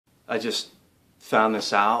I just found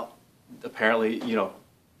this out. Apparently, you know,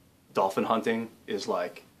 dolphin hunting is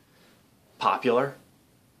like popular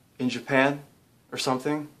in Japan or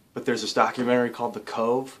something. But there's this documentary called The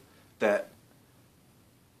Cove that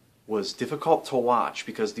was difficult to watch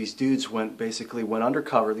because these dudes basically went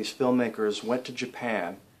undercover. These filmmakers went to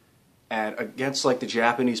Japan, and against like the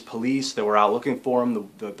Japanese police that were out looking for them,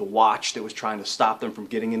 the watch that was trying to stop them from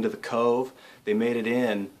getting into the cove, they made it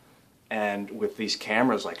in, and with these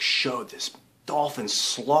cameras like showed this dolphin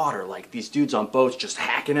slaughter, like these dudes on boats just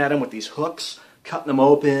hacking at them with these hooks, cutting them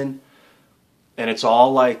open, and it's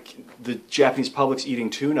all like the Japanese public's eating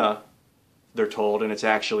tuna, they're told, and it's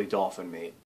actually dolphin meat.